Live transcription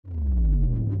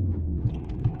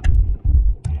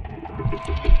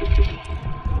Hey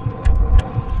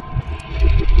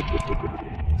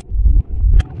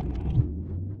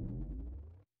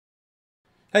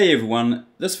everyone,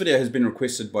 this video has been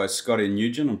requested by Scotty and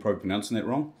Nugent. I'm probably pronouncing that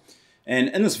wrong. And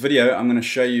in this video, I'm going to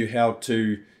show you how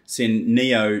to send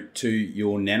Neo to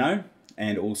your Nano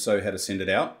and also how to send it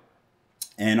out.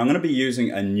 And I'm going to be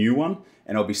using a new one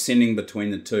and I'll be sending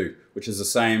between the two, which is the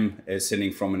same as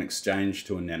sending from an exchange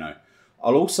to a Nano.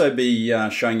 I'll also be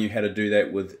showing you how to do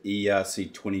that with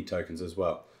ERC20 tokens as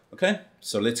well. Okay,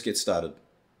 so let's get started.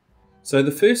 So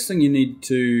the first thing you need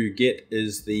to get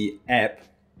is the app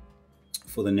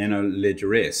for the Nano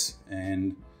Ledger S,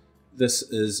 and this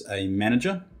is a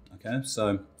manager. Okay,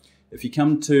 so if you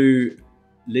come to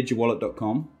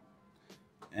ledgerwallet.com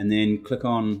and then click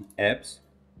on apps,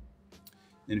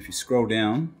 then if you scroll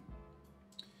down,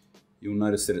 you'll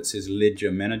notice that it says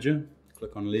Ledger Manager.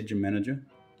 Click on Ledger Manager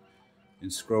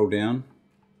and scroll down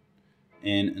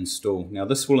and install. Now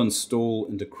this will install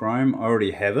into Chrome. I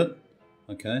already have it,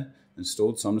 okay,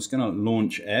 installed. So I'm just going to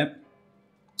launch app.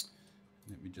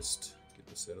 Let me just get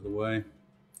this out of the way.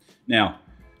 Now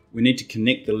we need to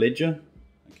connect the ledger.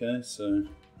 Okay, so I'm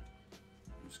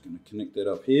just going to connect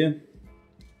that up here.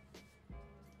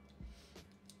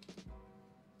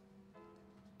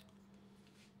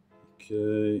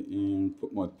 Okay, and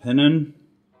put my PIN in.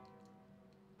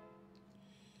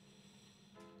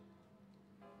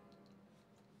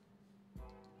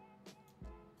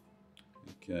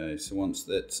 Okay, so once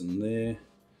that's in there,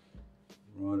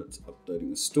 right, it's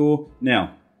updating the store.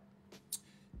 Now,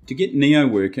 to get Neo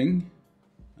working,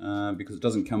 because it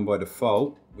doesn't come by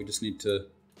default, we just need to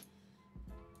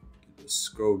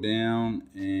scroll down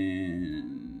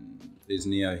and there's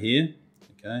Neo here,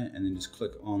 okay, and then just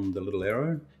click on the little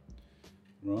arrow,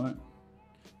 right.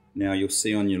 Now you'll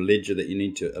see on your ledger that you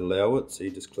need to allow it, so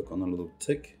you just click on the little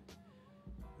tick,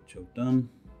 which I've done.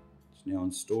 It's now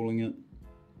installing it.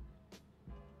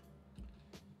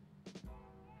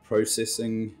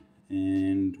 Processing,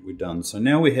 and we're done. So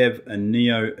now we have a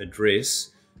Neo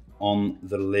address on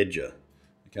the ledger.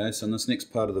 Okay, so in this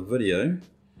next part of the video,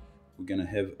 we're going to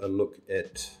have a look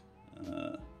at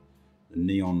the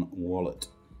Neon wallet.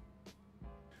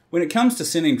 When it comes to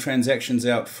sending transactions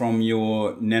out from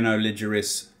your Nano Ledger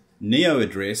S Neo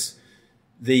address,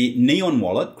 the Neon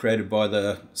wallet created by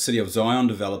the City of Zion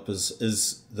developers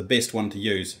is the best one to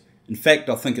use. In fact,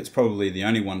 I think it's probably the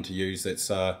only one to use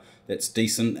that's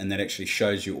decent and that actually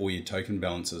shows you all your token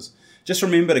balances. Just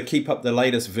remember to keep up the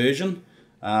latest version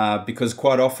because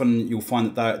quite often you'll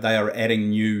find that they are adding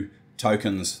new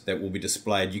tokens that will be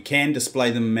displayed. You can display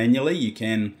them manually. You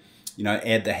can,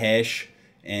 add the hash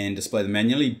and display them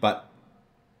manually, but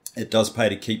it does pay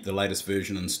to keep the latest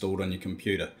version installed on your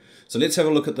computer. So let's have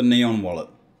a look at the Neon wallet.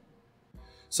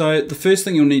 So the first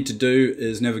thing you'll need to do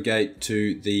is navigate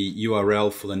to the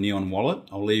URL for the Neon wallet.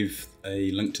 I'll leave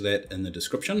a link to that in the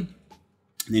description.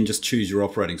 And then just choose your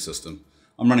operating system.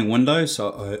 I'm running Windows,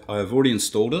 so I've already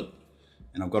installed it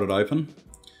and I've got it open.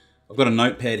 I've got a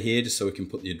notepad here just so we can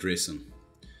put the address in.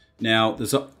 Now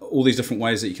there's all these different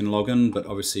ways that you can log in, but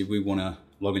obviously we want to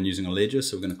log in using a ledger,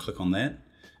 so we're going to click on that.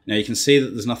 Now you can see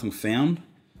that there's nothing found,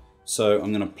 so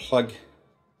I'm going to plug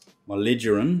my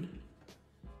ledger in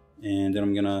and then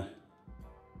I'm going to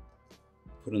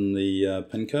put in the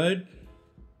PIN code.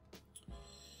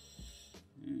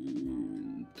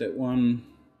 And that one.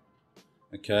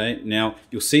 Okay, now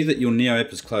you'll see that your Neo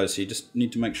app is closed, so you just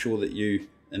need to make sure that you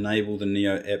enable the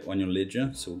Neo app on your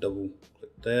ledger. So we'll double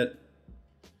click that.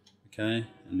 Okay,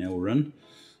 and now we're in.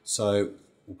 So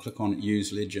we'll click on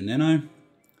Use Ledger Nano.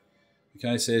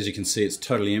 Okay, so as you can see, it's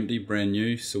totally empty, brand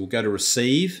new. So we'll go to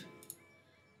Receive,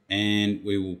 and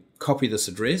we will copy this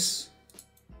address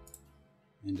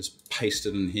and just paste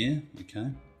it in here.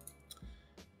 Okay,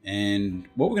 and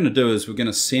what we're going to do is we're going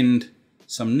to send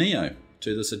some Neo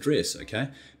to this address. Okay,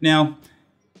 now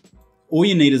all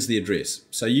you need is the address.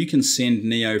 So you can send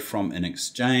Neo from an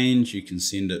exchange, you can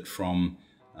send it from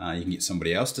you can get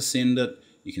somebody else to send it,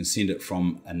 you can send it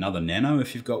from another Nano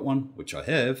if you've got one, which I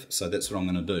have. So that's what I'm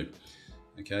going to do.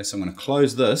 Okay, so I'm going to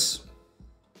close this.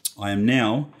 I am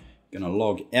now going to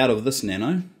log out of this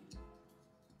Nano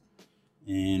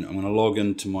and I'm going to log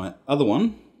into my other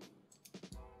one,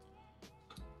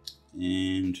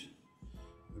 and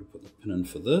I'm going to put the PIN in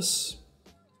for this.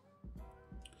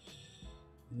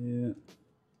 Yeah,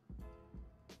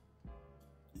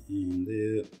 and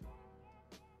there,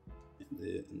 and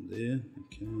there, and there.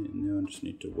 Okay, and now I just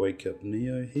need to wake up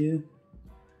Neo here.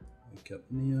 Wake up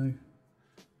Neo,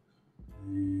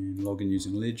 and log in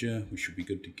using Ledger. We should be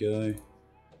good to go.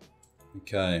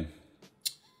 Okay,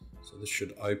 so this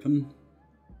should open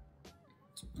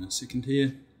in a second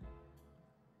here.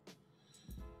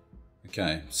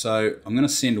 Okay, so I'm going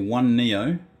to send one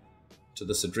Neo to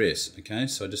this address. Okay,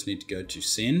 so I just need to go to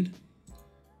send.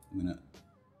 I'm going to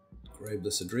grab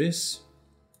this address,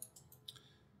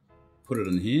 put it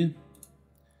in here.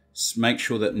 Just make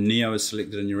sure that Neo is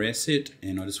selected in your asset,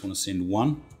 and I just want to send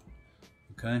one.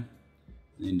 Okay, and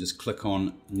then just click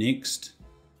on next.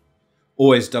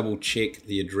 Always double check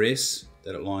the address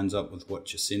that it lines up with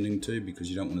what you're sending to, because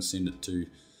you don't want to send it to,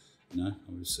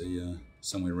 obviously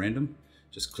somewhere random.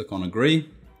 Just click on agree,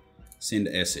 send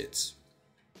assets.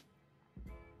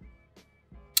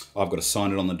 I've got to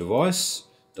sign it on the device,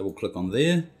 double click on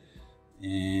there,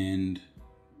 and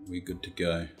we're good to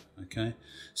go. Okay,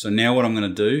 so now what I'm going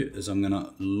to do is I'm going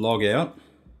to log out.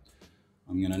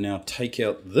 I'm going to now take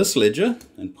out this ledger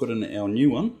and put in our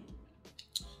new one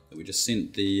that we just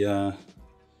sent the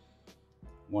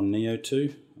one Neo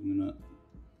to. I'm going to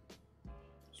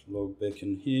just log back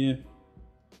in here.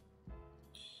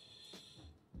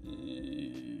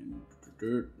 And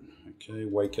okay,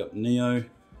 wake up Neo,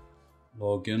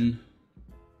 log in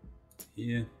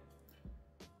here,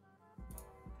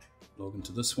 log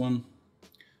into this one.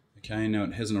 Okay, now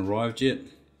it hasn't arrived yet,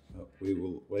 but we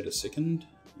will wait a second,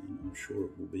 and I'm sure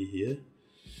it will be here.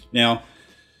 Now,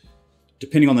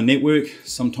 depending on the network,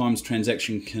 sometimes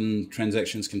transactions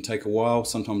can take a while,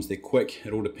 sometimes they're quick.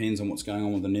 It all depends on what's going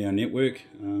on with the Neo network.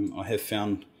 I have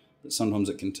found that sometimes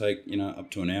it can take,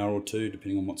 up to an hour or two,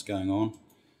 depending on what's going on.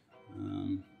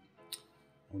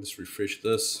 I'll just refresh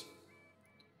this.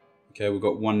 Okay, we've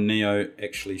got one Neo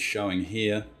actually showing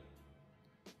here,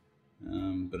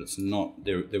 but it's not.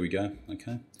 There we go.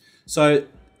 Okay, so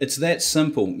it's that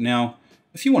simple. Now,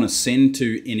 if you want to send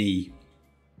to any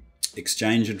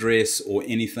exchange address or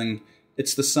anything,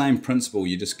 it's the same principle.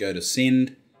 You just go to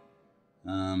send,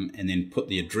 and then put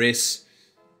the address.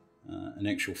 In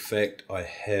actual fact, I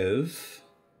have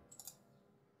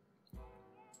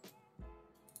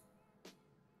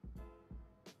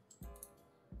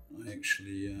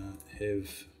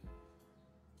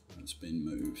it's been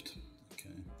moved.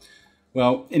 Okay.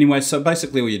 Well, anyway, so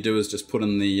basically all you do is just put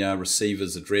in the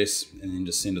receiver's address and then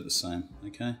just send it the same.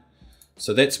 Okay.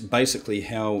 So that's basically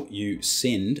how you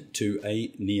send to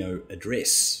a Neo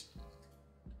address.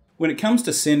 When it comes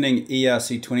to sending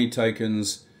ERC20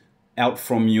 tokens out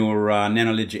from your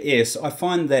Nano Ledger S, I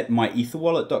find that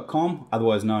myetherwallet.com,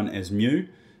 otherwise known as Mu,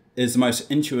 is the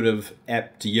most intuitive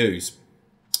app to use,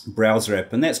 browser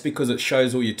app, and that's because it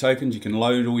shows all your tokens. You can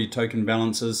load all your token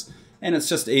balances, and it's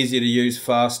just easier to use,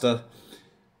 faster.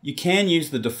 You can use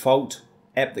the default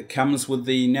app that comes with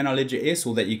the Nano Ledger S,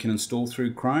 or that you can install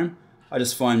through Chrome. I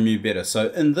just find Mu better. So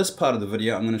in this part of the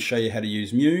video, I'm going to show you how to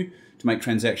use Mu to make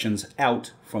transactions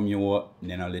out from your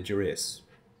Nano Ledger S.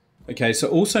 Okay, so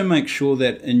also make sure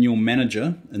that in your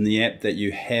manager, in the app, that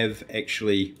you have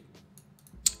actually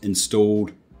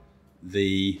installed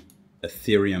the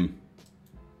Ethereum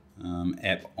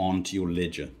app onto your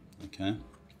ledger. Okay,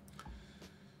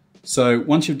 so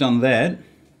once you've done that,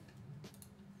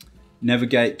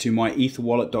 navigate to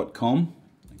myetherwallet.com.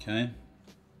 Okay,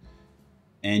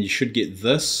 and you should get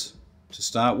this to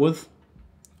start with.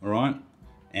 All right,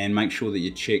 and make sure that you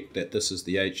check that this is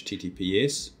the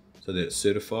HTTPS, so that it's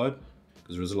certified,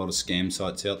 because there's a lot of scam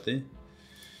sites out there.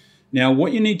 Now,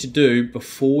 what you need to do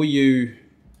before you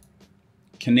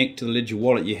connect to the Ledger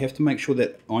wallet, you have to make sure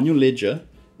that on your ledger,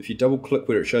 if you double click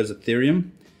where it shows Ethereum,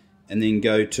 and then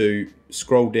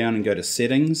scroll down and go to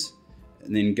settings,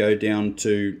 and then go down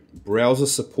to browser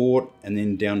support, and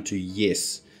then down to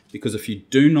yes. Because if you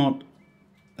do not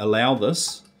allow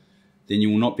this, then you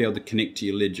will not be able to connect to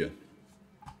your ledger.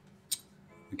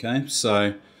 Okay,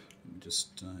 so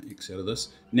just X out of this.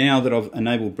 Now that I've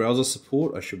enabled browser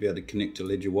support, I should be able to connect to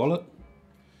Ledger Wallet.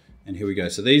 And here we go.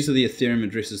 So these are the Ethereum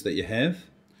addresses that you have.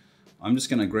 I'm just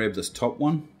going to grab this top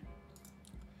one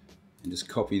and just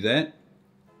copy that.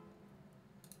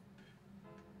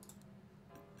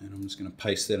 And I'm just going to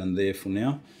paste that in there for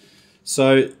now.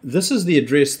 So this is the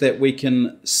address that we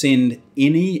can send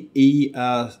any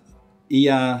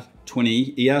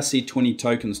ERC20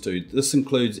 tokens to. This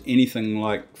includes anything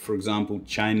like, for example,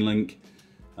 Chainlink,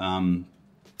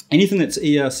 anything that's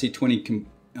ERC20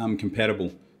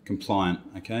 compatible, compliant,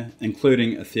 okay,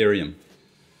 including Ethereum.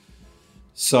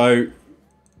 So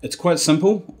it's quite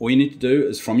simple. All you need to do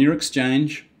is from your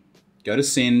exchange, go to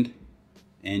send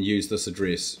and use this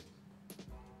address.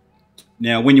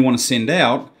 Now, when you want to send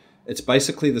out, it's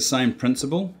basically the same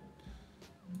principle.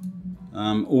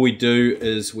 All we do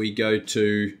is we go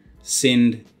to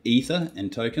send ether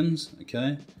and tokens,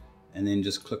 okay, and then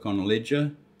just click on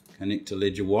Ledger, connect to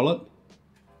Ledger Wallet.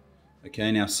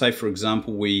 Okay, now say for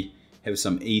example we have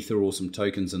some ether or some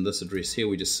tokens in this address here,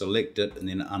 we just select it and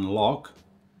then unlock.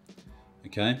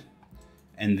 okay?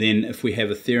 And then if we have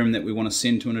Ethereum that we want to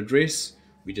send to an address,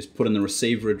 we just put in the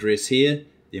receiver address here,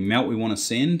 the amount we want to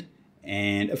send,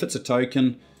 and if it's a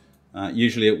token,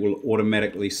 usually it will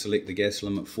automatically select the gas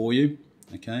limit for you,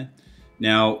 okay?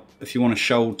 Now, if you want to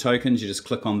show all tokens, you just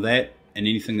click on that, and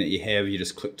anything that you have, you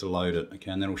just click to load it,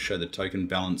 okay? And that'll show the token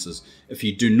balances. If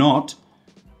you do not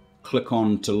click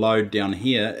on to load down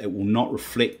here, it will not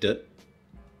reflect it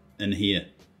in here,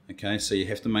 okay? So you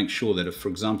have to make sure that if, for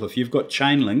example, if you've got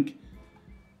Chainlink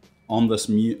on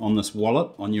this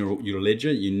wallet, on your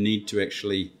ledger, you need to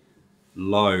actually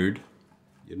load.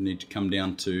 You need to come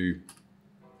down to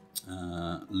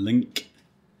link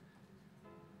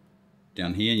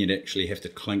down here, and you'd actually have to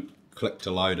click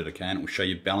to load it, okay? And it will show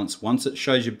you balance. Once it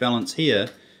shows you balance here,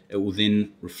 it will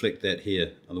then reflect that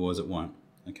here, otherwise it won't,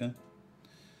 okay?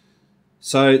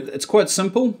 So it's quite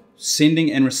simple, sending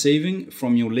and receiving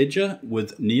from your ledger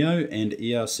with Neo and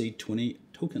ERC20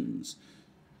 tokens.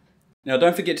 Now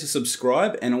don't forget to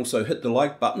subscribe and also hit the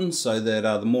like button so that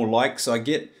the more likes I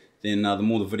get, then the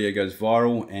more the video goes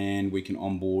viral and we can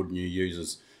onboard new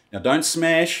users. Now don't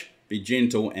smash, be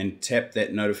gentle, and tap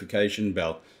that notification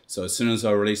bell. So as soon as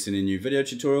I release any new video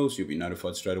tutorials, you'll be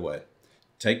notified straight away.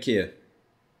 Take care.